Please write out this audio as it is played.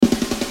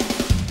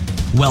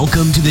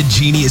Welcome to the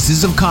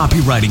Geniuses of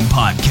Copywriting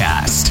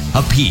podcast,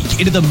 a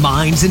peek into the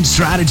minds and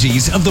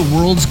strategies of the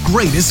world's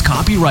greatest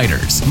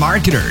copywriters,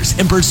 marketers,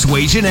 and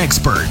persuasion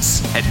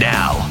experts. And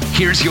now,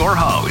 here's your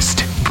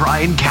host,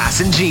 Brian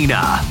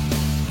Casangina.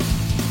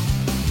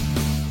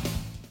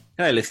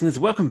 Hey listeners,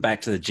 welcome back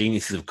to the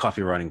Geniuses of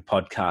Copywriting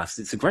podcast.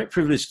 It's a great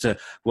privilege to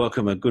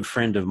welcome a good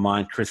friend of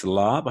mine, Chris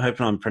Larb. I hope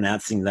I'm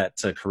pronouncing that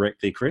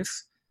correctly,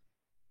 Chris.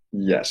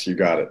 Yes, you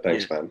got it.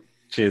 Thanks, man.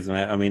 Cheers,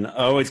 mate. I mean,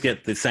 I always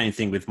get the same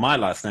thing with my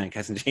last name,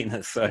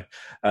 Casangina, so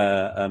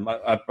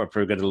I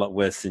probably get a lot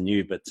worse than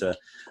you, but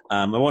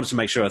I wanted to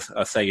make sure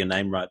I say your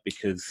name right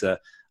because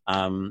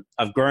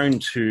I've grown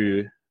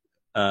to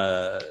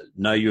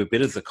know you a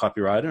bit as a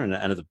copywriter and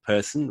as a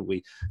person.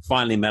 We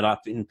finally met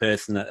up in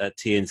person at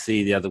TNC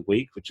the other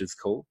week, which is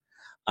cool.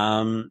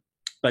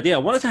 But yeah, I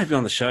wanted to have you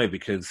on the show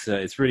because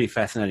it's really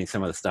fascinating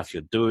some of the stuff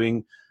you're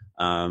doing.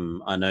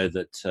 I know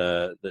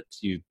that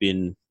you've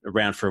been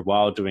around for a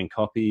while doing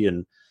copy,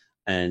 and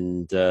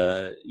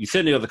you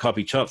certainly got the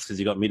copy chops because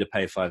you got me to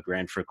pay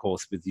 $5,000 for a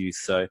course with you.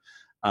 So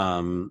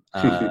and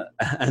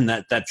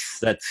that's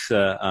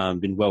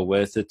been well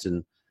worth it.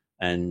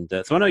 And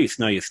so I know you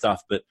know your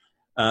stuff, but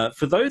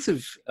for those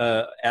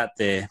out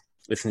there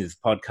listening to this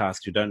podcast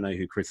who don't know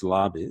who Chris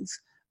Larb is,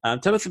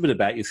 tell us a bit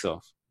about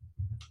yourself.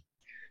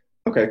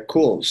 Okay,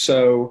 cool.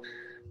 So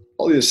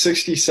only the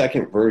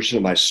 60-second version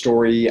of my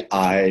story.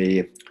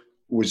 I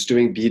was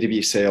doing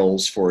B2B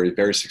sales for a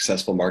very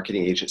successful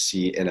marketing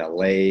agency in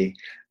LA.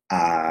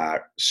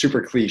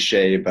 Super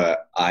cliche,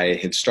 but I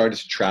had started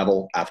to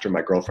travel after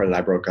my girlfriend and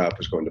I broke up. I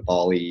was going to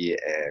Bali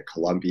and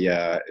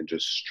Colombia and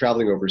just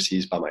traveling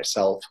overseas by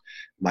myself.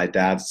 My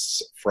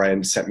dad's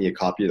friend sent me a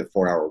copy of the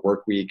 4-Hour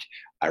Workweek.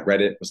 I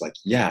read it, was like,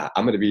 yeah,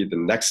 I'm going to be the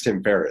next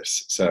Tim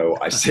Ferriss. So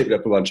I saved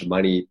up a bunch of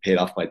money, paid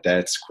off my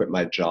debts, quit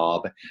my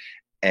job,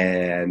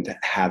 and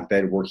have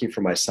been working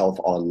for myself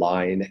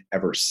online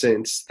ever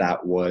since.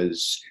 That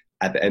was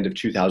at the end of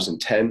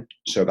 2010.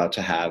 So about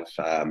to have,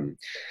 in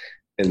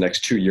the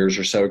next 2 years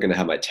or so, going to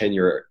have my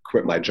 10-year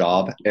quit my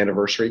job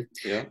anniversary,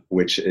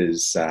 which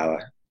is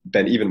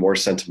been even more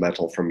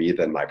sentimental for me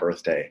than my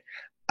birthday.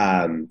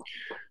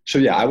 So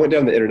yeah, I went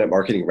down the internet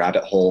marketing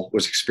rabbit hole,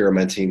 was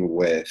experimenting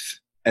with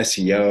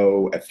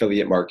SEO,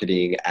 affiliate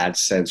marketing,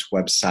 AdSense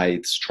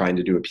websites, trying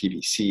to do a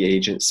PPC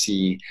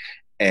agency,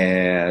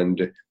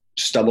 and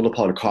stumbled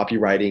upon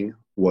copywriting,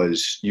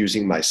 was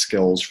using my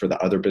skills for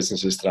the other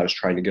businesses that I was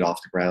trying to get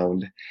off the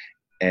ground,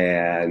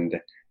 and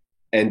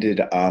ended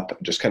up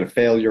just kind of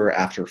failure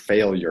after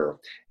failure,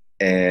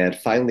 and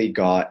finally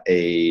got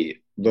a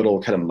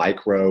little kind of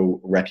micro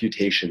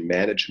reputation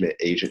management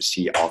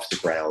agency off the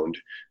ground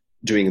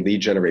doing lead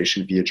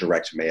generation via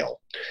direct mail.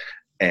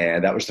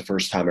 And that was the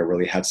first time I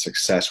really had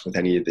success with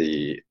any of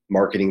the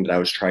marketing that I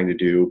was trying to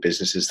do,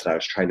 businesses that I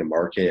was trying to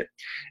market,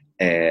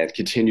 and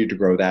continued to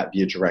grow that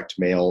via direct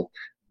mail.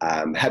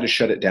 Had to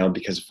shut it down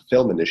because of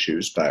fulfillment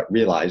issues, but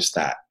realized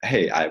that,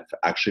 hey, I've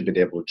actually been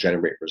able to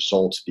generate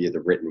results via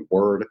the written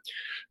word.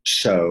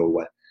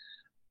 So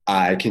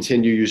I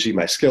continued using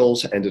my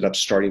skills, ended up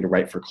starting to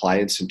write for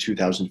clients in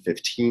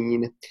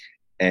 2015.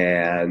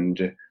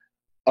 And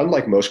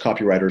unlike most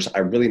copywriters, I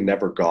really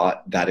never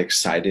got that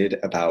excited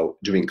about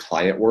doing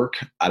client work.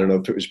 I don't know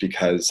if it was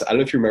because, I don't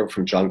know if you remember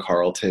from John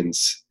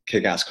Carlton's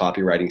Kick-Ass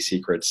Copywriting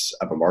Secrets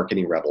of a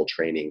Marketing Rebel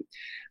training.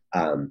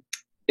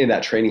 In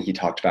that training, he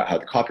talked about how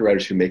the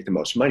copywriters who make the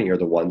most money are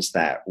the ones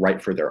that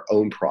write for their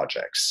own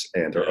projects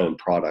and their own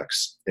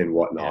products and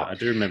whatnot. Yeah, I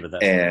do remember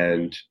that.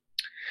 And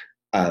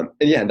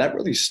that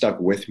really stuck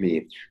with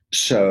me.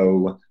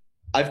 So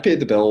I've paid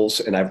the bills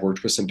and I've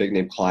worked with some big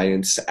name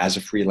clients as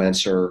a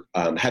freelancer.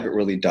 Haven't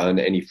really done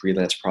any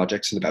freelance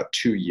projects in about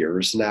 2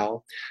 years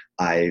now.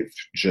 I've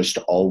just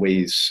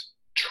always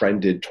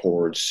trended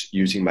towards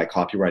using my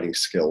copywriting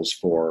skills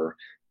for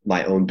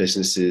my own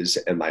businesses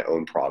and my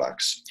own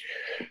products.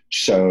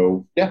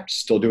 So yeah,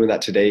 still doing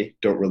that today.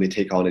 Don't really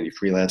take on any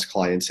freelance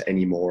clients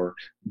anymore,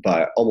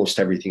 but almost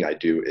everything I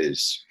do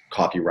is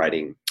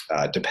copywriting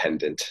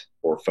dependent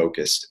or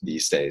focused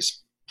these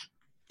days.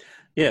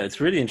 Yeah, it's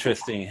really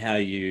interesting how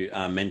you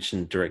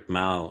mentioned direct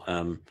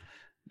mail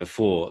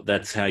before.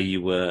 That's how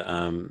you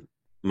were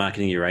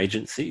marketing your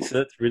agency. So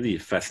that's really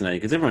fascinating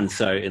because everyone's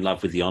so in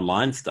love with the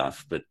online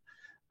stuff, but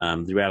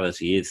the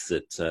reality is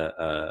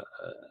that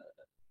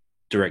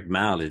direct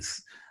mail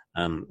is,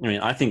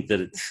 I think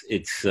that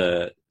it's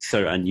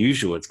so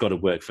unusual. It's got to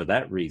work for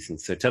that reason.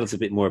 So tell us a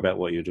bit more about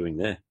what you're doing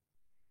there.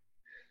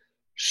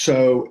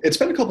 So it's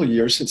been a couple of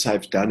years since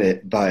I've done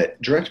it,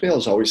 but direct mail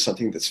is always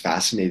something that's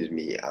fascinated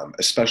me,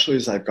 especially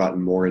as I've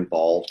gotten more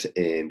involved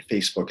in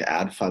Facebook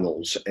ad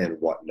funnels and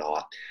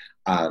whatnot.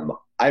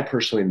 I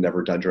personally have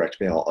never done direct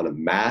mail on a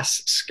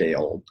mass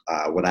scale.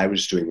 What I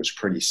was doing was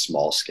pretty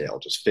small scale,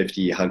 just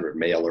 50, 100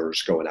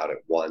 mailers going out at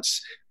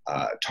once,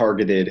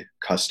 targeted,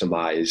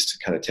 customized,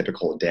 kind of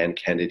typical Dan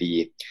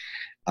Kennedy,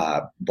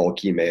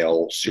 bulk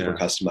email, super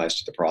customized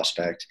to the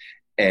prospect.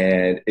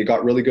 And it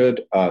got really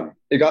good.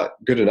 It got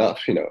good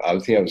enough. I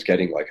think I was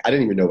getting I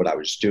didn't even know what I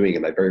was doing.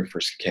 And my very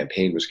first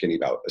campaign was getting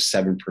about a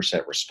 7%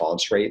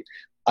 response rate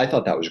I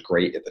thought that was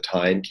great at the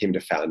time. Came to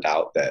found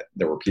out that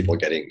there were people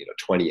getting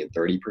 20 and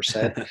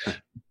 30%.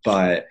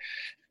 But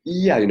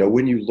yeah,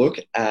 when you look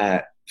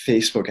at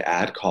Facebook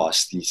ad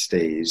costs these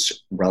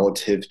days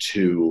relative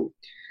to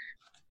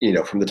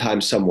from the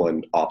time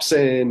someone opts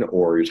in,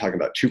 or you're talking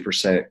about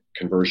 2%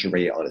 conversion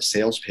rate on a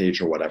sales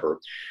page or whatever,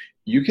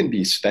 you can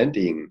be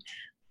spending,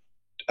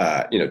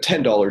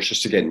 $10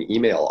 just to get an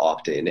email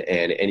opt-in,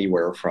 and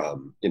anywhere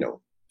from,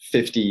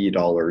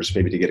 $50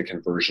 maybe to get a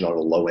conversion on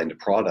a low-end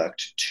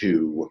product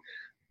to,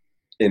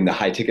 in the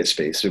high-ticket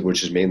space,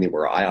 which is mainly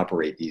where I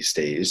operate these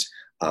days,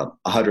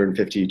 $150,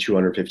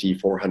 $250,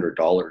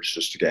 $400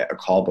 just to get a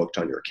call booked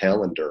on your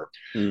calendar.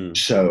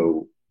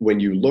 So when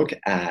you look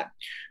at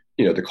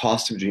the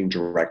cost of doing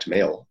direct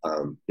mail,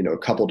 a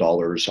couple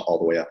dollars all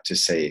the way up to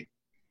say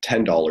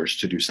 $10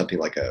 to do something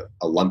like a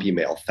lumpy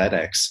mail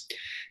FedEx,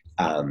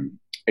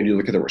 and you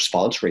look at the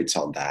response rates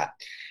on that,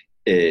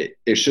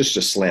 it's just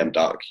a slam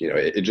dunk.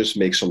 It just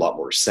makes a lot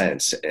more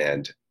sense.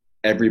 And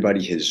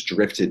everybody has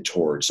drifted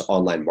towards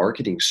online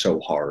marketing so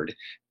hard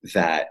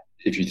that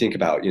if you think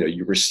about,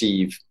 you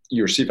receive a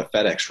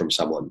FedEx from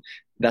someone,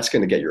 that's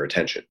going to get your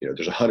attention.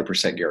 There's a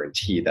 100%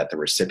 guarantee that the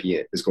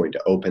recipient is going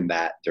to open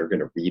that, they're going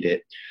to read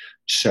it.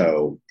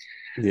 So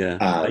yeah,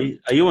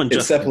 are you on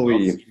Justin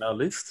Goff's email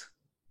list?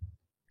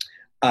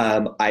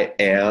 I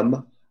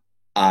am.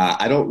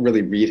 I don't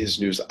really read his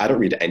news. I don't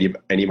read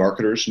any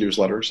marketers'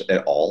 newsletters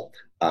at all.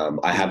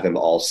 I have them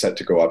all set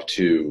to go up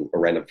to a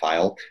random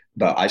file.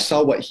 But I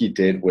saw what he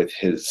did with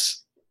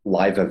his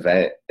live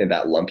event in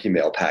that lumpy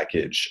mail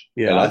package.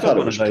 Yeah, and I thought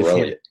it was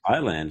brilliant.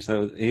 Thailand,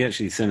 so he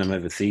actually sent them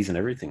overseas and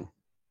everything.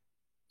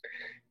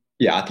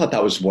 Yeah, I thought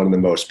that was one of the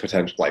most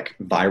potential,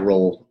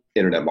 viral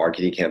internet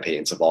marketing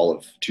campaigns of all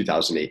of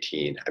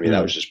 2018. I mean,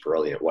 that was just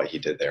brilliant what he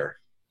did there.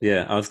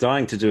 Yeah, I was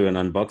dying to do an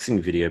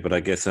unboxing video, but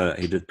I guess I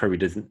didn't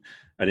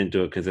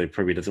do it because he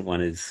probably doesn't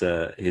want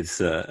his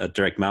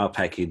direct mail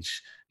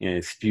package,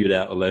 spewed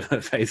out all over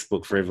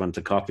Facebook for everyone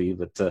to copy.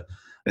 But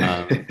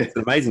it's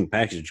an amazing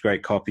package,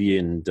 great copy,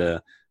 and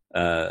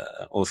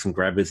awesome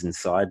grabbers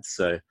inside.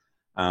 So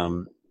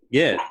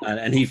yeah,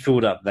 and he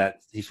filled up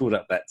that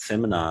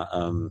seminar.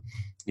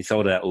 He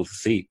sold out all the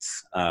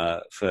seats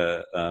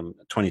for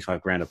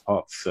 $25,000 a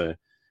pop. So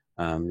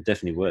it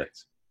definitely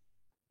worked.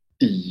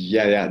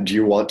 Yeah. Do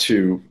you want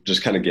to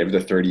just kind of give the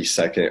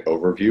 30-second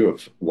overview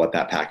of what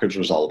that package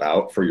was all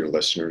about for your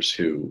listeners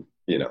who,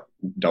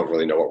 don't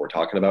really know what we're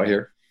talking about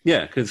here?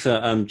 Yeah, because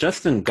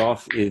Justin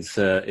Goff is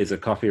a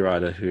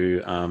copywriter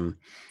who has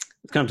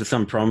come to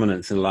some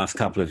prominence in the last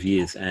couple of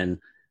years. And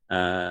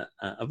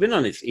I've been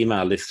on his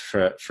email list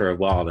for a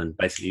while, and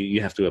basically you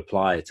have to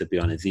apply to be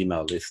on his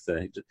email list.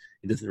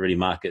 He doesn't really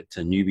market to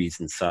newbies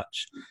and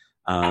such.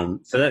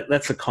 So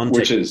that's a context.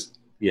 Which is,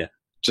 yeah.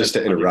 Just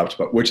to interrupt,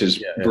 but which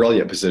is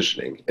brilliant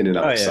positioning in and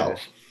of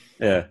itself.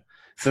 Yeah.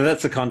 So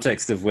that's the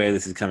context of where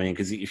this is coming in.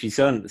 Because if you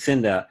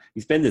send out,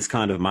 you spend this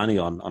kind of money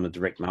on a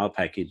direct mail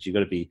package, you've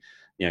got to be,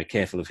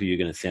 careful of who you're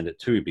going to send it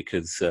to,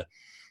 because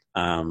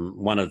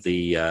one of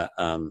the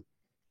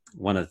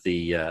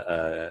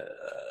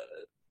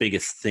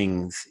biggest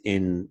things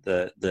in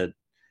the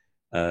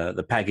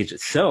package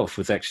itself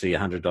was actually a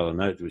 $100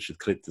 note, which would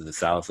click to the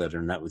sales letter,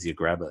 and that was your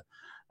grabber.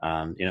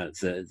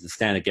 It's a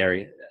standard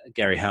Gary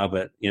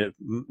Halbert.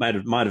 Might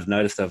have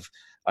noticed I've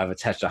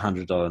attached a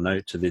 $100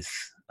 note to this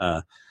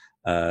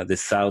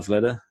this sales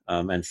letter,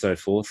 and so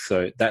forth.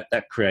 So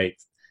that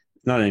creates,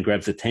 not only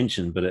grabs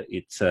attention, but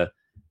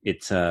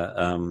it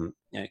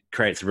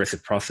creates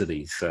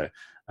reciprocity. So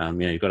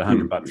you've got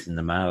 $100 in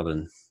the mail,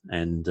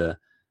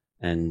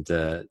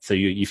 and so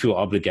you feel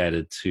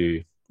obligated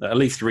to at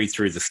least read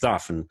through the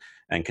stuff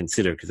and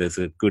consider, because there's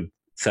a good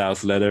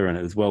sales letter and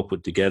it was well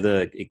put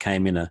together. It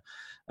came in a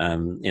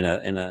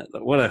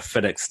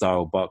FedEx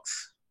style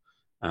box,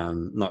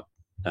 not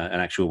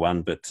an actual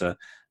one, but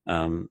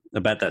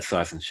about that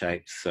size and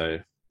shape. So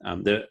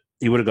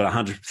he would have got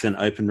 100%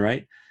 open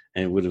rate,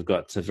 and would have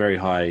got a very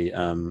high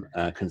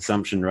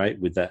consumption rate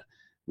with that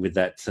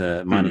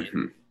money,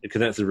 because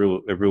that's a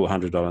real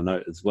 $100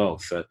 note as well.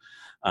 So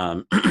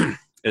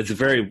it's a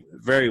very,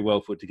 very well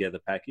put together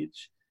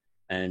package,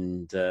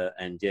 and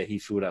he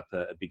filled up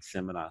a big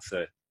seminar.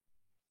 So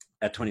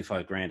at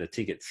 $25,000 a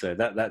ticket. So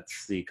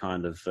that's the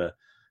kind of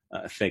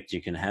effect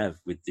you can have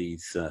with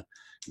this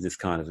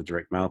kind of a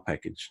direct mail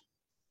package.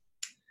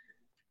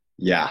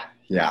 Yeah,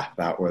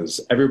 that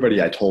was,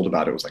 everybody I told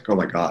about it was like, oh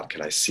my God,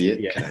 can I see it?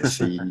 Yeah.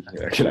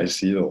 Can I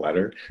see the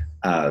letter?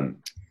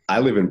 I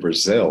live in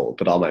Brazil,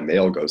 but all my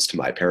mail goes to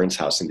my parents'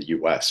 house in the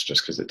US,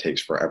 just because it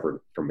takes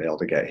forever for mail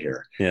to get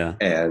here. Yeah.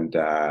 And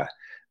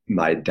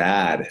my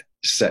dad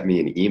sent me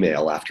an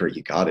email after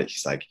he got it.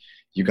 He's like,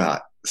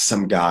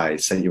 some guy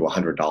sent you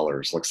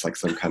 $100, looks like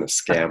some kind of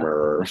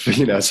scammer or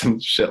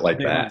some shit like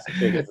that.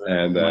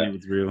 And money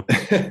was real.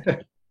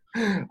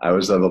 I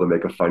was able to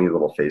make a funny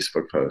little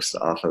Facebook post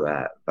off of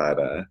that. But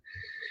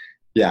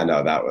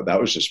that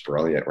was just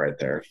brilliant right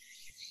there.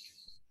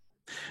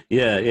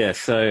 Yeah.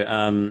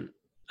 So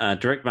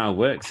direct mail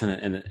works,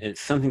 and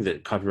it's something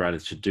that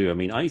copywriters should do. I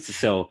mean, I used to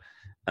sell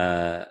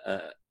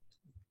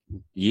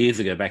years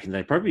ago, back in the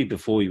day, probably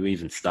before you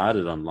even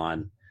started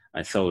online,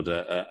 I sold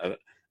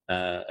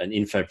an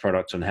info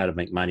product on how to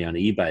make money on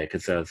eBay,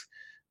 because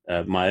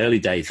my early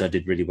days I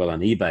did really well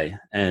on eBay,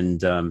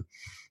 and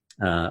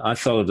I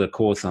sold a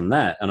course on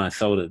that, and I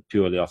sold it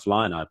purely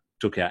offline. I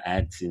took out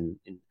ads in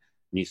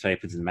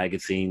newspapers and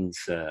magazines,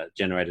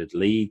 generated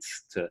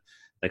leads.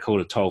 They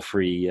called a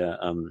toll-free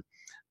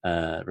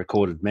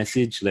recorded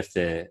message, left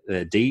their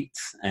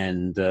deets,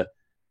 and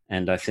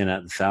I sent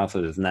out the sales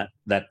letters. And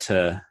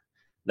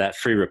that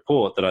free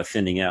report that I was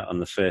sending out on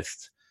the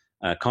first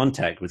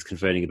contact was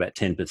converting about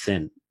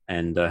 10%,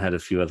 and I had a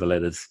few other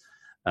letters.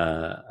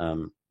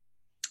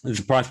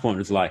 The price point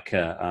was like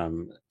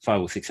 $500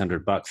 or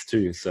 $600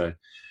 too. So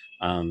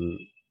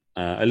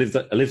I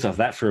lived off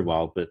that for a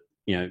while, but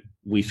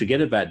we forget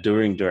about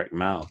doing direct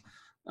mail.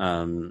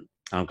 I'm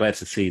glad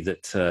to see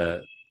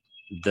that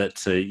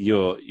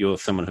you're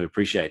someone who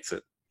appreciates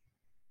it.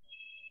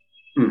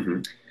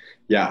 Mm-hmm.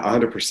 Yeah,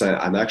 100%.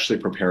 I'm actually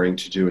preparing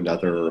to do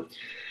another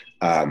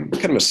kind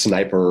of a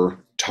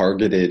sniper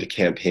targeted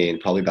campaign,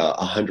 probably about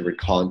 100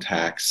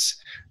 contacts,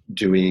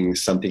 doing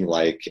something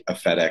like a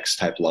FedEx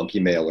type lumpy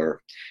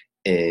mailer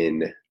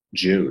in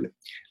June,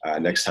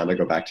 next time I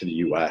go back to the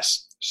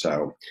US.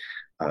 So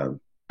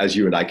as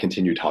you and I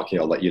continue talking,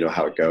 I'll let you know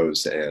how it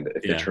goes. And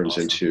if it turns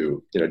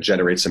into,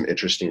 generate some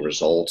interesting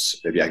results,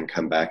 maybe I can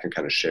come back and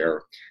kind of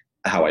share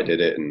how I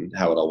did it and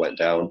how it all went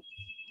down.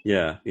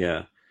 Yeah.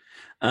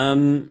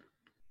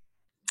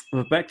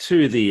 Well, back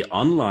to the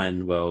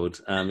online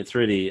world, it's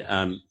really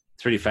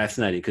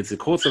fascinating, because the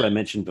course that I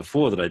mentioned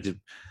before that I did,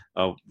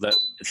 that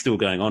it's still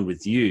going on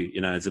with you,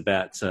 is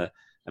about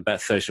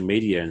social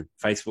media and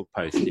Facebook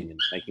posting and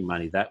making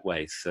money that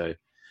way. So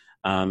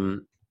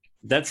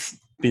that's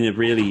been a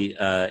really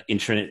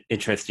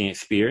interesting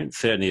experience.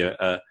 Certainly,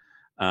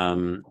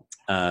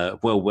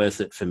 well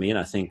worth it for me, and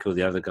I think all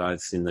the other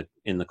guys in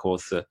the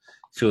course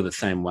feel the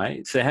same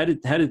way. So how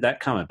did that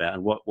come about,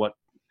 and what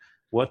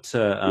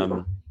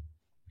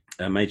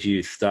made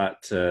you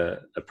start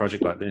a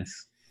project like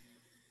this?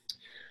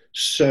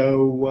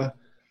 So,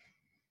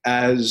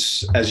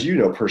 as you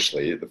know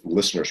personally, the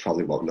listeners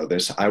probably won't know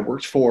this, I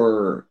worked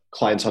for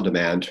Clients on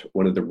Demand,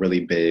 one of the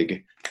really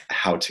big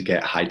how to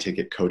get high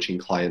ticket coaching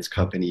clients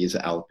companies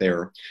out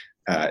there,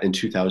 in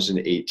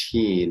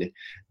 2018,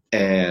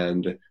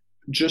 and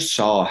just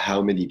saw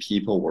how many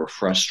people were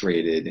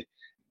frustrated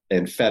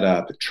and fed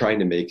up trying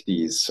to make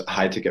these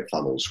high ticket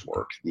funnels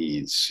work.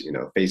 These,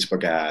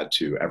 Facebook ad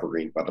to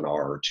evergreen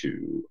webinar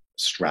to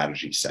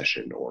strategy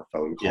session or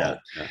phone call. Yeah.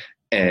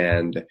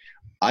 And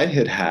I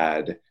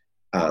had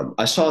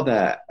I saw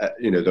that,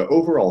 the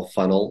overall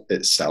funnel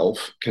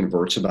itself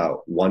converts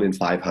about 1 in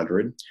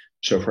 500.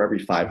 So for every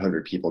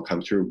 500 people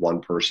come through,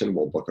 one person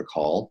will book a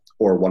call,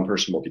 or one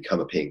person will become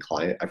a paying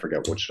client. I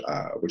forget which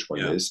one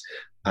it is.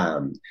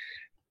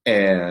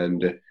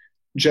 And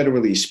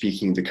generally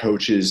speaking, the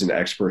coaches and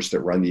experts that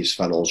run these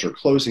funnels are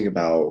closing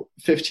about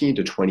 15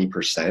 to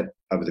 20%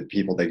 of the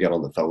people they get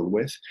on the phone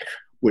with,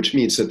 which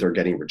means that they're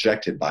getting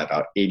rejected by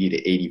about 80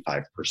 to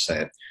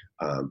 85%.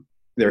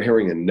 They're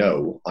hearing a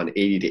no on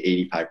 80 to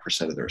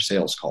 85% of their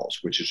sales calls,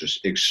 which is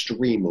just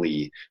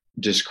extremely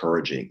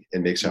discouraging.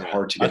 It makes it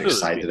hard to get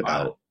excited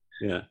about.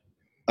 It's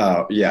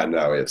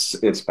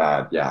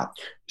bad. Yeah.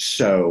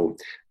 So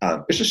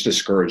it's just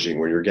discouraging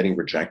when you're getting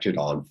rejected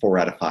on 4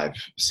 out of 5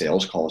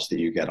 sales calls that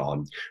you get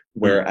on.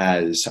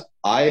 Whereas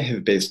I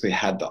have basically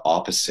had the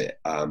opposite.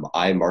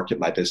 I market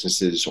my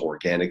businesses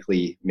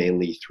organically,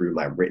 mainly through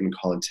my written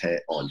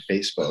content on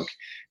Facebook.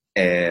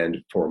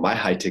 And for my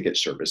high ticket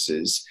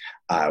services,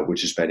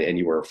 which has been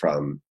anywhere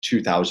from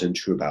 2,000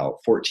 to about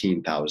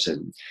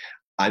 14,000,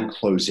 I'm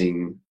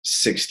closing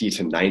 60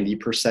 to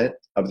 90%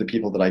 of the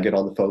people that I get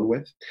on the phone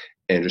with,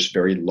 and just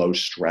very low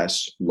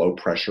stress, low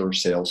pressure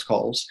sales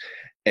calls.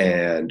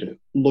 And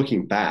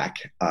looking back,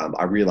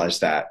 I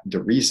realized that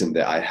the reason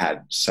that I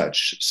had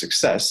such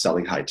success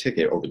selling high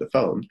ticket over the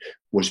phone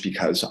was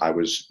because I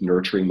was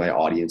nurturing my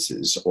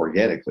audiences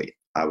organically.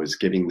 I was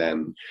giving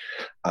them,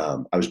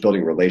 I was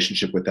building a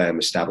relationship with them,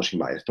 establishing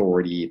my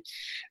authority,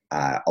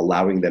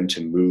 allowing them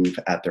to move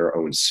at their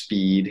own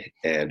speed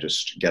and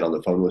just get on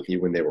the phone with me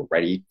when they were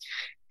ready.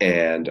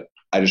 And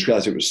I just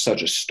realized it was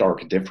such a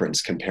stark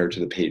difference compared to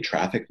the paid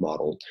traffic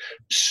model.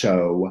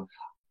 So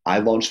I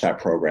launched that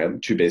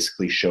program to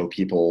basically show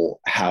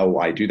people how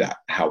I do that,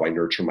 how I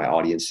nurture my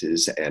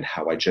audiences and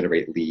how I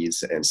generate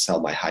leads and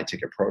sell my high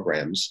ticket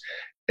programs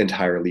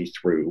entirely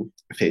through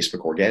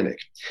Facebook organic.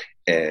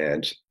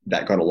 And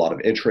that got a lot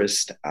of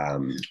interest. A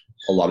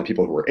lot of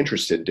people who were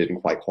interested didn't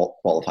quite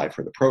qualify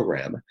for the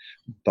program,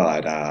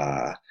 but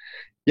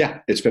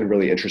it's been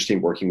really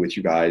interesting working with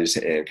you guys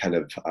and kind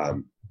of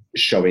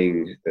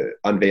showing,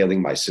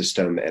 unveiling my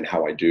system and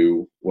how I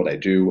do what I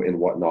do and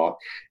whatnot.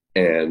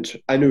 And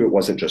I knew it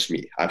wasn't just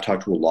me. I've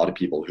talked to a lot of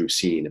people who've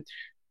seen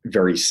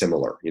very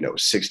similar,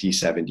 60,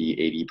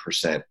 70,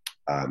 80%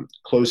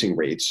 closing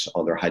rates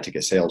on their high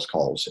ticket sales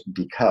calls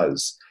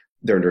because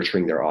they're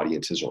nurturing their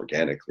audiences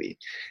organically.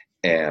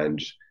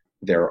 And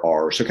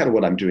so kind of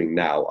what I'm doing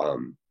now,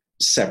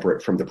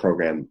 separate from the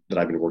program that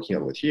I've been working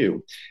on with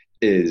you,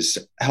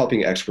 is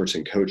helping experts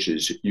and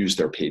coaches use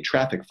their paid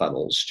traffic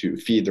funnels to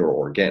feed their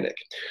organic.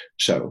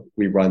 So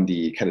we run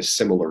the kind of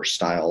similar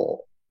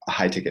style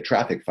high ticket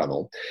traffic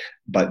funnel,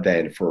 but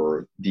then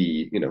for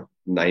the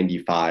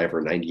 95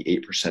 or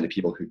 98% of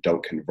people who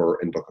don't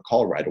convert and book a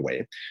call right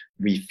away,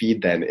 we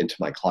feed them into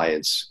my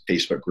clients'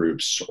 Facebook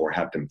groups or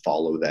have them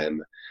follow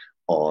them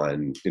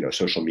on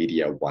social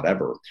media,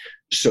 whatever,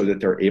 so that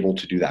they're able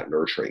to do that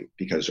nurturing,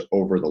 because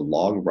over the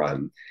long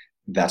run,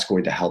 that's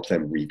going to help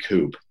them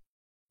recoup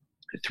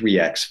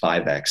 3x,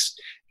 5x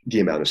the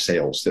amount of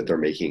sales that they're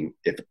making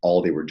if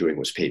all they were doing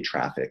was paid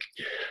traffic.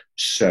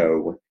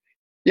 So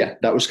yeah,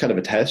 that was kind of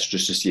a test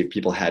just to see if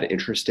people had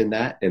interest in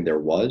that, and there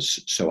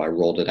was. So I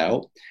rolled it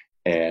out,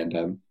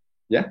 and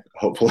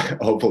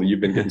hopefully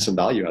you've been getting some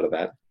value out of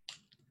that.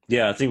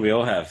 Yeah, I think we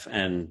all have,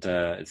 and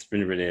it's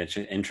been really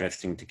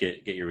interesting to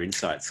get your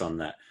insights on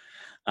that.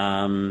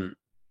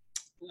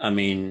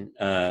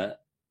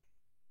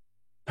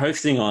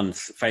 Posting on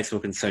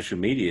Facebook and social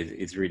media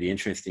is really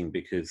interesting,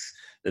 because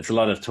there's a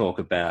lot of talk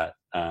about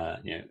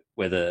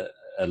whether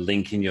a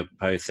link in your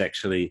post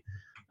actually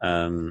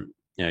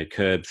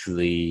curbs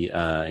the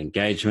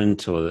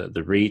engagement or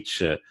the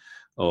reach,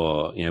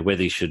 or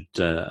whether you should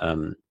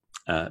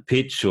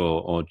pitch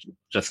or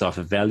just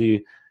offer value.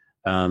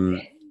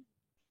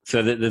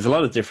 So there's a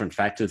lot of different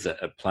factors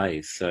at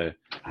play. So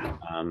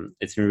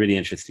it's been really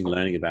interesting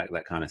learning about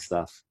that kind of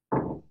stuff.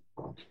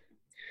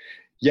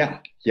 Yeah.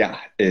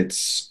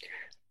 It's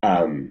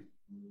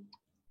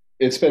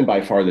been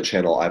by far the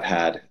channel I've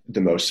had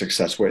the most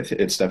success with.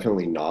 It's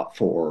definitely not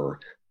for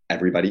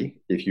everybody.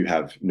 If you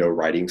have no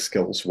writing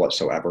skills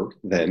whatsoever,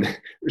 then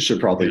you should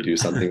probably do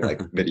something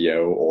like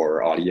video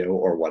or audio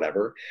or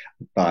whatever.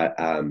 But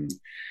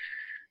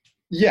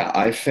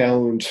I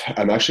found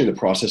I'm actually in the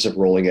process of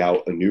rolling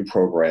out a new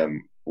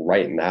program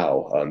right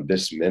now,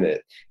 this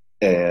minute,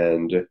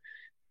 and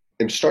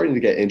I'm starting to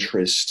get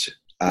interest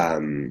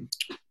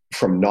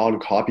from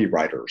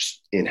non-copywriters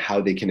in how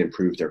they can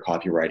improve their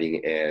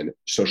copywriting and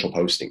social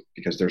posting,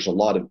 because there's a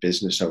lot of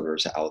business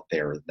owners out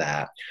there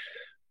that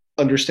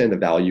understand the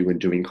value in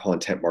doing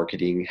content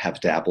marketing,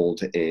 have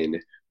dabbled in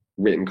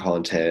written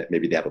content,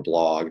 maybe they have a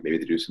blog, maybe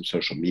they do some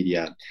social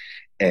media.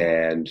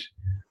 And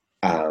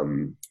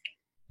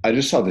I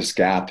just saw this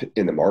gap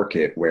in the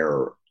market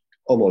where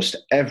almost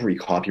every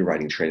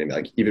copywriting training,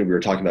 like even we were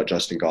talking about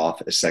Justin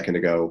Goff a second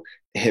ago,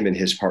 him and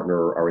his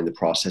partner are in the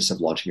process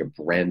of launching a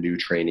brand new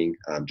training.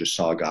 Just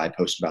saw a guy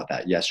post about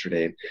that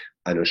yesterday.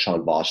 I know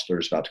Sean Bostler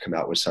is about to come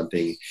out with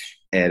something.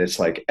 And it's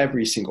like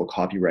every single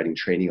copywriting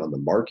training on the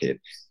market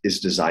is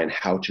designed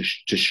how to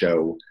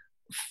show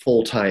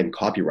full-time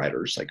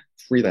copywriters, like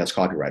freelance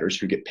copywriters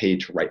who get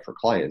paid to write for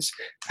clients,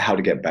 how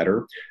to get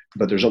better.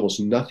 But there's almost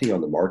nothing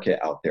on the market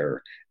out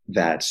there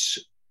that's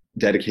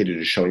dedicated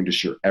to showing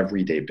just your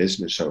everyday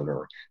business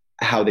owner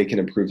how they can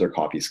improve their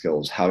copy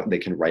skills, how they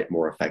can write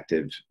more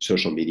effective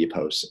social media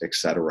posts,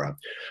 etc.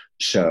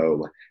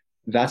 So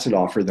that's an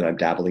offer that I'm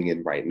dabbling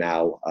in right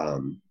now.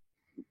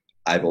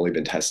 I've only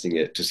been testing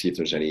it to see if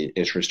there's any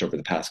interest over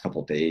the past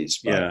couple of days,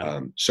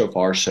 but so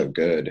far so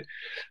good.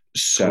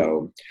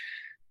 So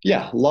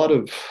yeah, a lot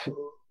of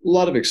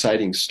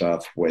exciting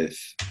stuff with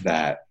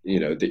that,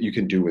 that you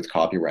can do with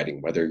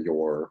copywriting, whether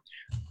you're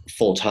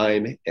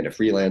full-time and a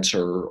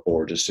freelancer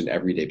or just an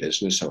everyday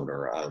business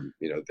owner.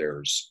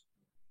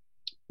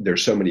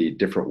 There's so many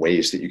different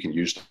ways that you can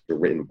use the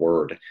written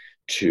word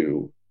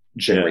to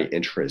generate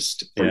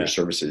interest for your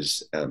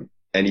services,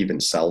 and even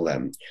sell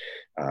them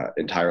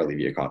entirely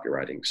via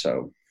copywriting.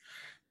 So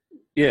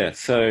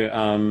it's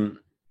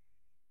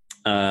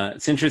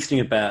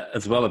interesting about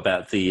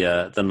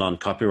the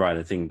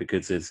non-copywriter thing,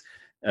 because it's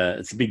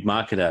a big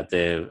market out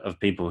there of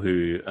people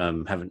who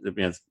haven't.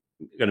 There's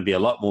going to be a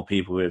lot more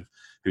people who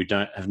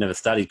have never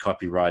studied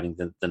copywriting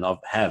than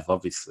have,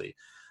 obviously.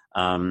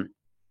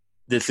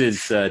 This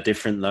is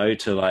different though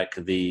to like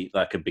a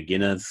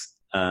beginner's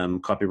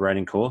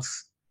copywriting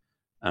course.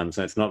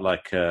 So it's not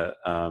like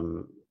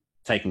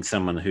taking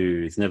someone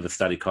who's never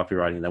studied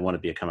copywriting and they want to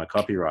become a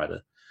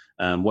copywriter.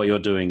 What you're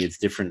doing is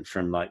different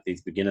from like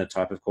these beginner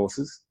type of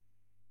courses.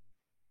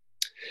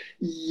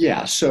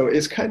 Yeah, so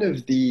it's kind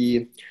of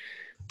the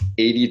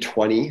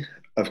 80-20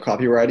 of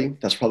copywriting.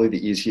 That's probably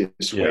the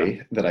easiest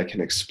way that I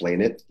can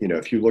explain it.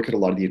 If you look at a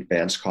lot of the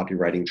advanced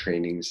copywriting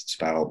trainings, it's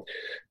about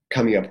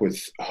coming up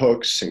with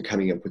hooks and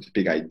coming up with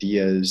big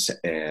ideas,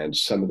 and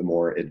some of the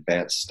more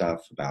advanced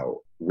stuff about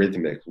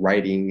rhythmic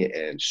writing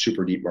and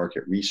super deep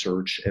market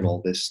research and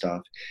all this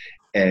stuff.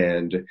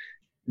 And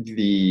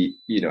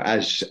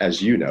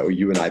as you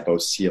and I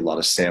both see a lot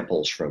of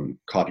samples from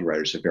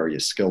copywriters at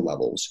various skill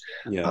levels.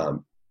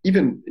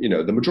 Even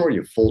the majority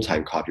of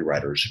full-time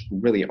copywriters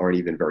really aren't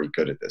even very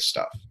good at this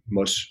stuff.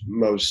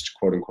 Most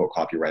quote unquote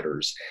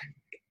copywriters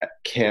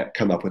can't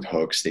come up with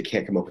hooks. They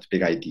can't come up with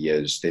big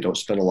ideas. They don't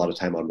spend a lot of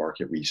time on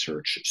market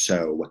research.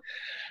 So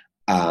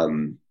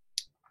I'm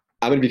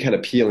going to be kind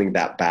of peeling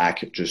that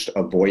back, just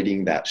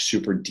avoiding that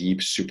super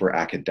deep, super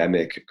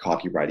academic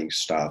copywriting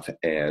stuff,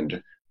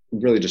 and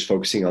really just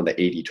focusing on the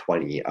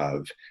 80-20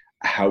 of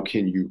how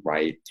can you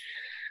write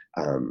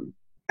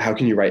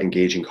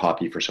engaging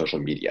copy for social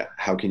media?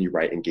 How can you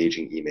write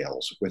engaging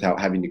emails without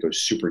having to go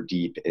super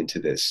deep into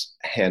this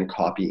hand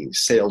copying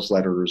sales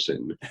letters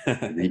and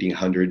reading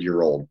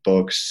 100-year-old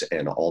books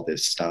and all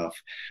this stuff?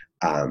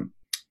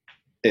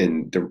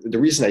 And the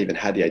reason I even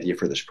had the idea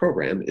for this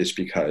program is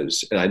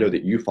because, and I know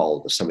that you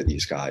follow some of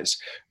these guys,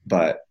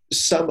 but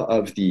some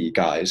of the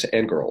guys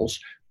and girls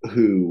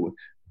who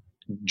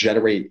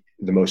generate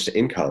the most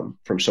income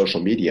from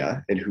social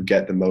media and who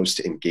get the most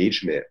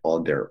engagement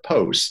on their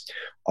posts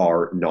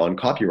are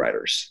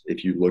non-copywriters.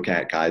 If you look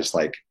at guys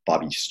like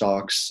Bobby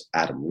Stocks,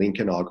 Adam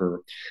Linkenauger,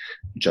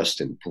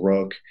 Justin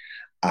Brooke,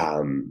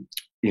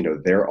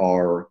 there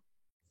are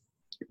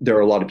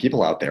a lot of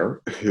people out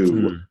there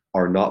who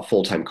are not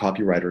full-time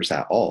copywriters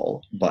at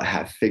all, but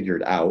have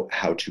figured out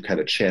how to kind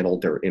of channel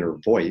their inner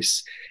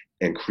voice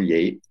and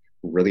create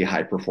really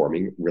high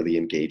performing, really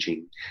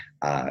engaging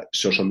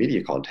social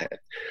media content.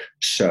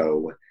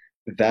 So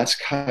that's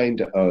going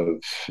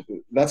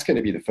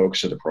to be the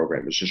focus of the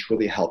program, is just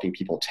really helping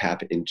people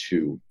tap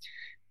into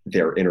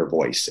their inner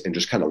voice and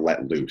just kind of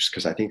let loose.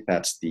 Because I think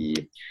that's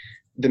the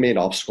main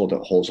obstacle that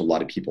holds a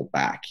lot of people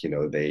back.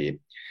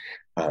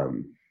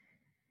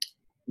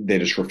 They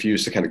just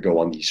refuse to kind of go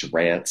on these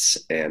rants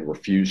and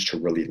refuse to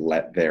really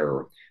let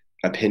their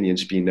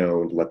opinions be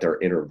known, let their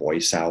inner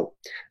voice out.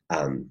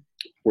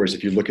 Whereas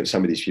if you look at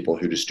some of these people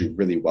who just do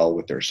really well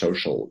with their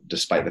social,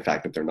 despite the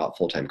fact that they're not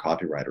full-time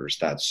copywriters,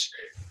 that's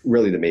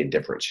really the main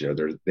difference.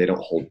 They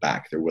don't hold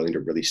back. They're willing to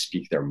really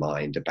speak their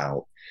mind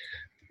about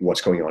what's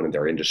going on in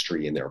their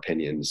industry and their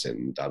opinions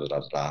and da da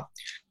da da da.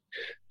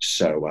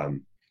 So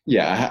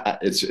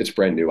it's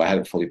brand new. I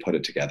haven't fully put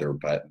it together,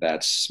 but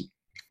that's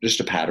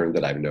just a pattern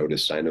that I've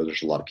noticed. I know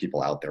there's a lot of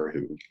people out there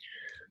who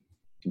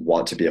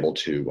want to be able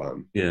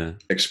to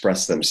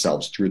express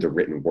themselves through the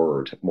written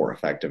word more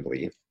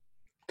effectively.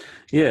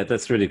 Yeah,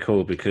 that's really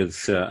cool,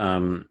 because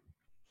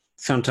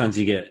sometimes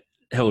you get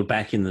held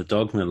back in the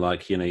dogma,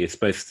 like, you're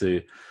supposed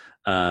to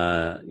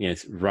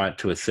write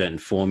to a certain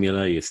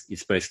formula. You're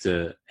supposed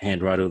to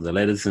handwrite all the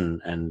letters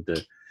and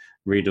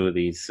read all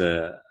these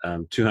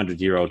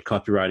 200-year-old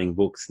copywriting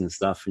books and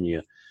stuff, and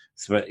you've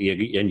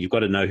got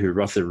to know who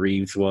Rother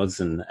Reeves was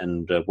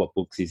and what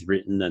books he's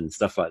written and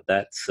stuff like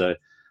that. So,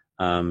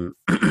 but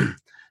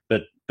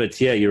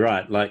yeah, you're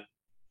right. Like,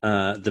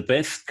 the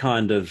best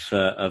kind of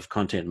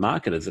content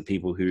marketers are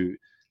people who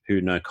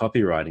know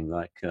copywriting.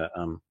 Like,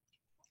 an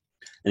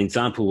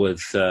example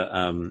was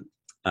when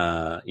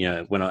I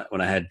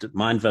had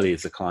Mindvalley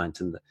as a client,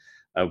 and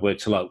I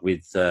worked a lot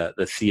with the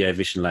CEO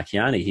Vishen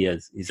Lakhiani. He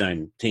has his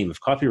own team of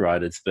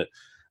copywriters, but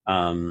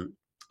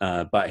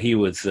he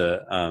was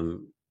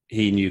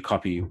he knew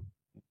copy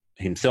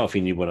himself.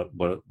 He knew what it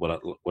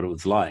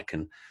was like,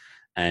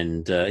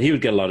 and he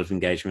would get a lot of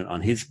engagement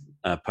on his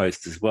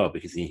posts as well,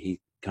 because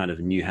he kind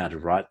of knew how to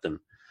write them.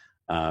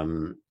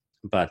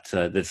 But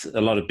there's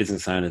a lot of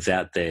business owners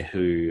out there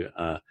who,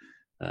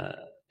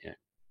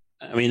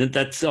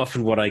 that's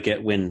often what I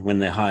get when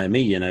they hire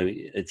me.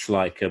 It's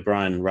like,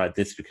 Brian, write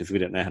this, because we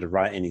don't know how to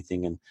write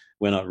anything, and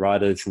we're not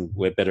writers, and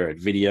we're better at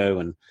video,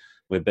 and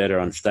we're better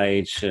on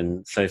stage,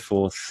 and so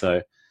forth.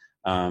 So,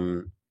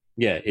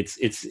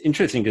 it's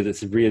interesting, because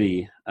it's a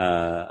really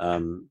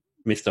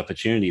missed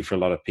opportunity for a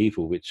lot of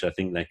people, which I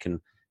think they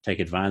can take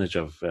advantage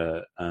of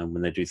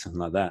when they do something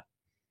like that.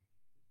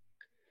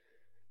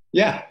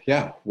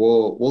 Yeah.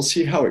 We'll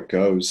see how it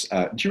goes.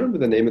 Do you remember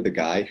the name of the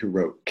guy who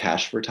wrote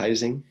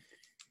Cashvertising?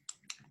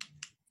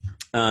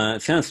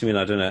 It sounds to me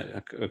like, I don't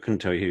know. I couldn't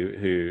tell you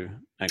who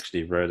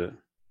actually wrote it.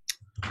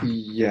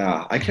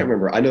 Yeah, I can't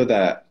remember. I know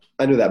that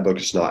book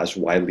is not as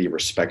widely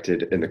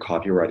respected in the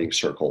copywriting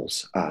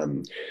circles.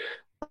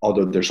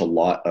 Although there's a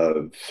lot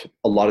of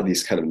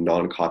these kind of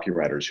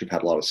non-copywriters who've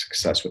had a lot of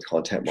success with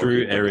content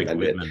marketing. Drew Eric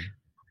Whitman.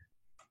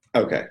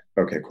 Okay,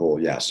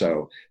 cool. Yeah,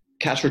 so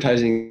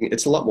Cashvertising,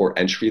 it's a lot more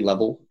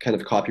entry-level kind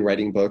of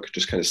copywriting book,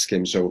 just kind of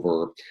skims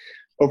over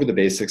the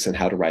basics and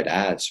how to write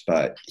ads.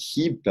 But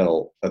he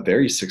built a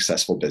very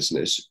successful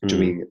business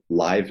doing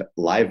live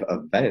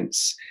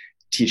events,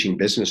 teaching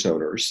business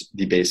owners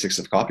the basics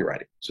of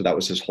copywriting. So that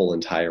was his whole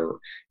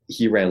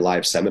he ran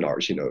live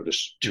seminars,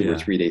 just 2 or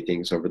 3 day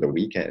things over the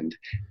weekend,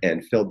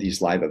 and filled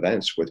these live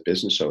events with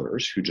business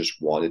owners who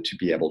just wanted to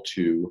be able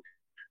to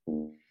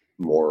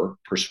more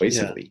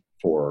persuasively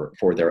for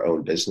their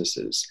own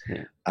businesses.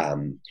 I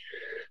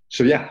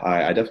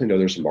definitely know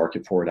there's a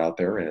market for it out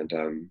there. And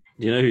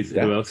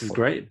who else is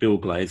great? Bill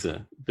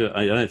Glazer.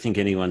 I don't think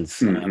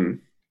anyone's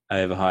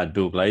ever hired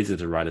Bill Glazer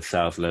to write a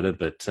sales letter,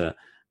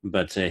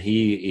 but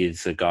he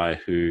is a guy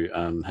who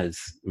has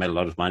made a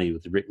lot of money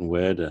with the written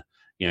word.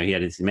 He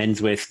had his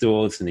menswear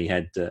stores, and he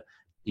had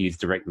used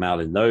direct mail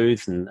in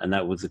those, and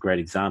that was a great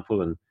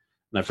example. And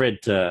I've read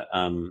the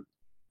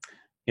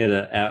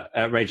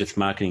Outrageous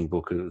Marketing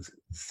book.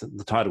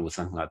 The title was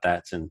something like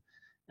that, and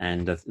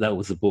that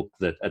was a book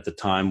that at the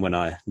time when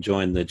I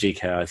joined the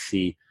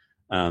GKIC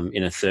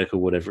Inner Circle,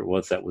 whatever it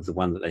was, that was the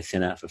one that they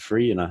sent out for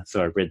free,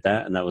 so I read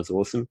that, and that was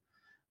awesome.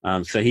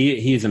 So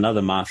he is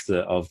another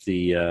master of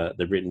the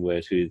written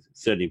word, who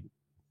certainly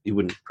he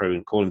wouldn't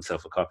probably call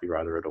himself a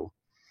copywriter at all.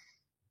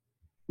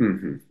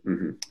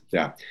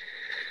 Yeah.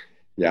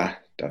 Yeah,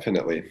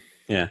 definitely.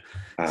 Yeah.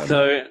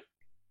 So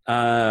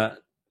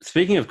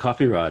speaking of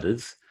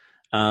copywriters,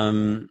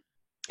 in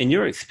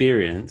your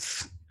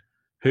experience,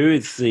 who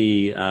is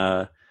the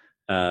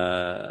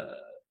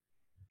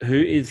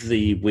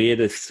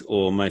weirdest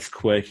or most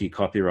quirky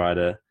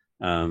copywriter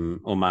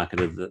or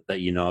marketer that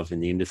you know of in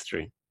the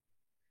industry?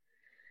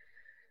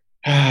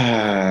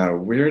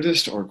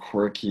 Weirdest or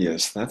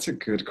quirkiest? That's a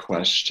good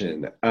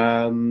question.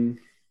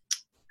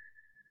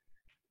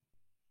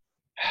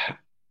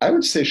 I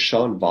would say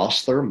Sean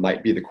Vossler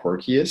might be the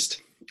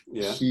quirkiest.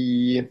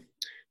 Yeah.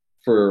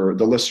 For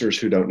the listeners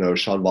who don't know,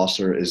 Sean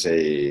Vossler is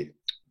a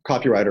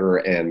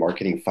copywriter and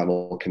marketing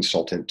funnel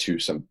consultant to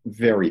some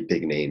very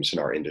big names in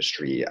our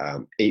industry,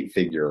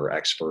 8-figure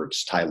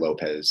experts, Tai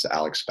Lopez,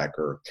 Alex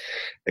Becker,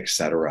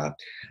 etc.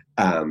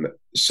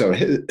 So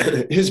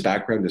his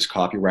background is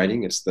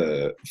copywriting. It's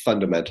the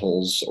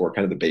fundamentals or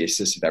kind of the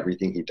basis of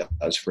everything he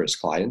does for his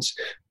clients,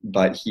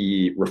 but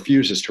he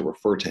refuses to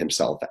refer to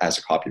himself as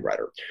a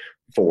copywriter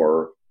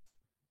for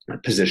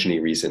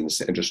positioning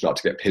reasons and just not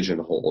to get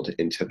pigeonholed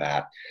into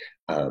that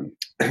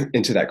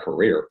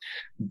career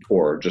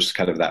or just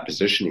kind of that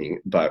positioning.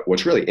 But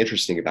what's really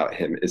interesting about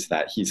him is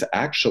that he's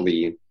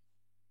actually,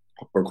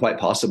 or quite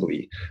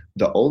possibly,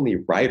 the only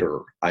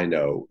writer I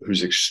know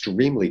who's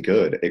extremely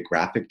good at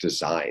graphic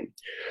design.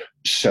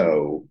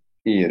 So,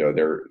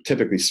 they're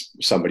typically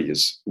somebody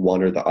is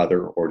one or the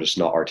other or just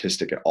not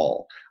artistic at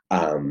all.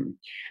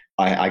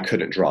 I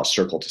couldn't draw a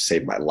circle to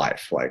save my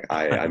life. Like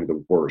I'm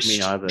the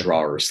worst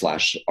drawer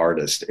 /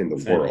 artist in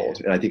the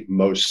world. And I think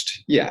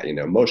most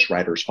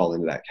writers fall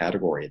into that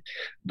category,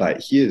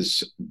 but he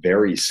is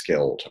very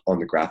skilled on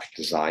the graphic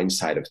design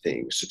side of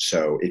things.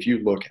 So if you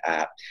look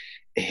at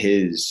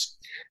his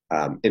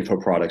info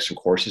products and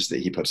courses that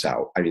he puts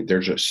out, I mean,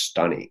 they're just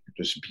stunning,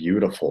 just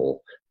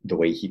beautiful, the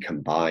way he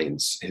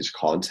combines his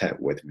content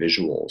with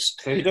visuals.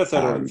 So he does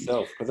that all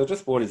himself, because I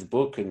just bought his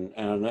book and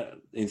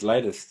his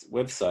latest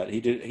website.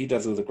 He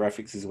does all the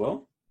graphics as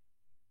well.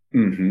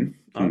 Okay,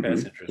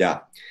 that's interesting.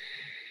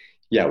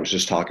 I was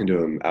just talking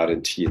to him out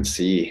in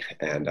TNC,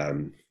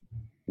 and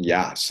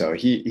so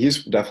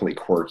he's definitely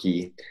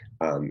quirky,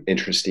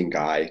 interesting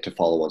guy to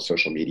follow on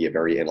social media.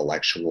 Very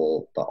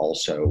intellectual, but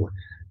also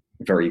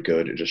very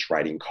good at just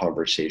writing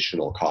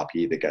conversational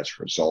copy that gets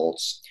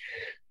results.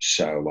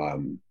 So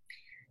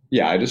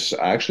I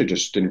actually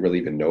just didn't really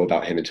even know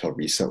about him until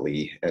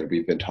recently, and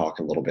we've been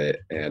talking a little bit,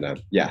 and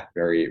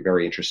very,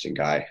 very interesting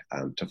guy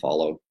to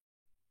follow.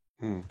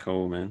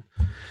 Cool, man.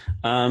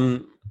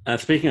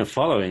 Speaking of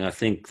following, I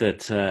think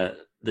that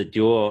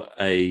you're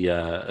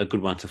a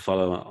good one to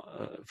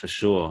follow for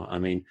sure. I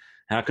mean,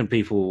 how can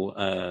people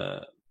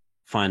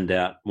find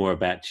out more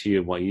about you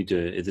and what you do?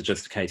 Is it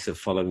just a case of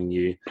following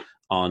you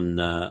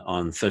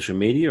on social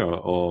media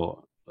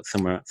or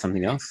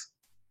something else?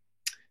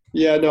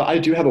 Yeah, no, I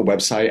do have a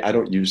website. I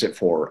don't use it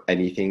for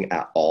anything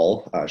at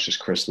all. It's just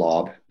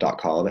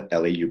chrislaub.com,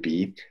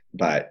 LAUB.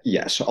 But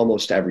yes,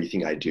 almost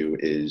everything I do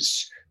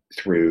is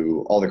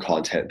through all the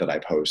content that I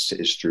post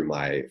is through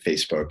my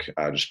Facebook,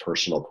 just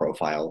personal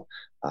profile.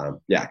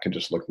 You can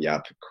just look me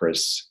up,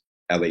 Chris,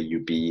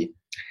 LAUB.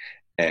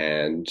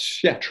 And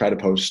try to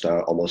post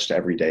almost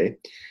every day.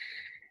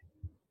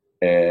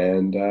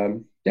 And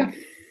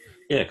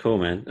Yeah, cool,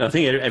 man. I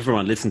think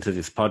everyone listening to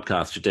this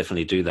podcast should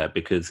definitely do that,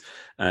 because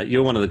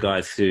you're one of the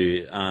guys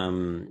who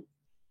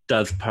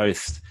does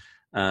post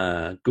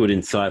good,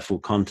 insightful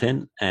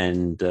content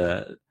and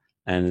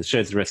it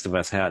shows the rest of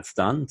us how it's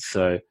done.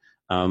 So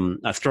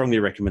I strongly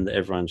recommend that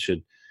everyone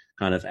should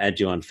kind of add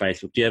you on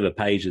Facebook. Do you have a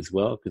page as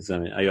well? Because I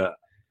mean,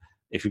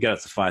 if you go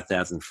up to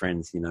 5,000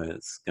 friends,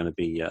 it's going to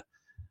be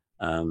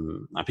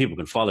people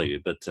can follow you.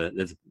 But do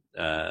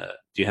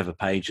you have a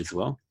page as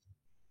well?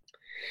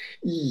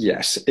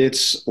 Yes,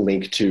 it's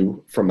linked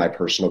to from my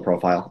personal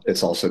profile.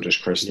 It's also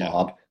just Chris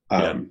Laub.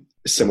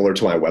 Similar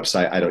to my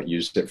website, I don't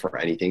use it for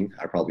anything.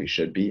 I probably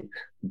should be.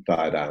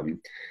 But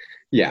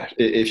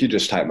if you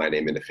just type my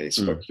name into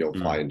Facebook, you'll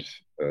find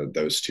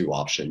those two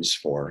options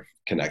for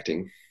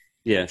connecting.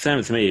 Yeah, same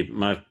as me.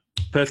 My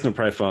personal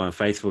profile on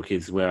Facebook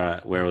is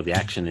where all the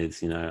action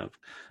is.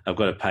 I've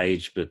got a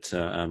page, but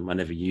I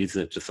never use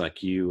it, just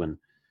like you. And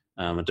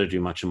I don't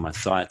do much on my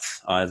sites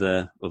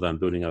either, although I'm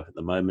building up at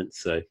the moment.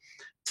 So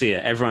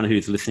everyone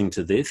who's listening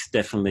to this,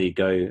 definitely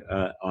go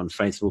on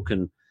Facebook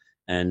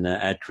and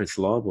add Chris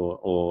Laub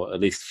or at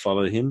least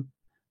follow him.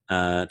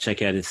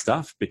 Check out his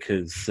stuff,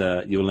 because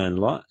you'll learn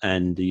a lot,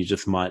 and you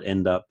just might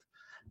end up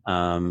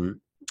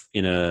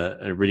in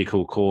a really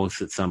cool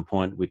course at some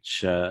point,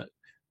 which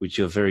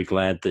you're very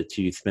glad that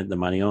you spent the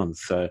money on.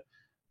 So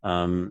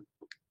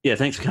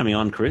thanks for coming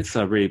on, Chris.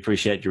 I really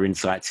appreciate your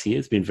insights here.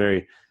 It's been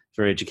very,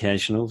 very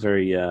educational,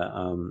 very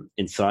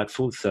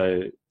insightful.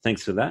 So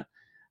thanks for that.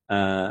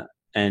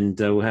 And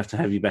we'll have to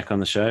have you back on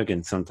the show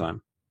again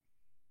sometime.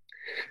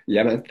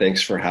 Yeah, man.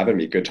 Thanks for having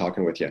me. Good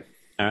talking with you.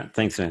 All right.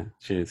 Thanks, man.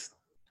 Cheers.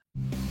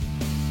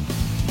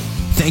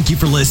 Thank you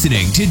for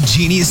listening to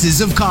Geniuses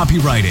of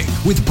Copywriting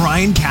with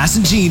Brian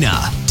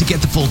Casangina. To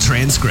get the full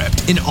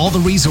transcript and all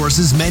the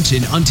resources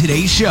mentioned on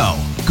today's show,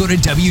 go to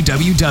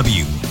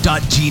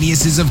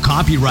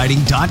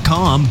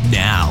www.geniusesofcopywriting.com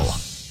now.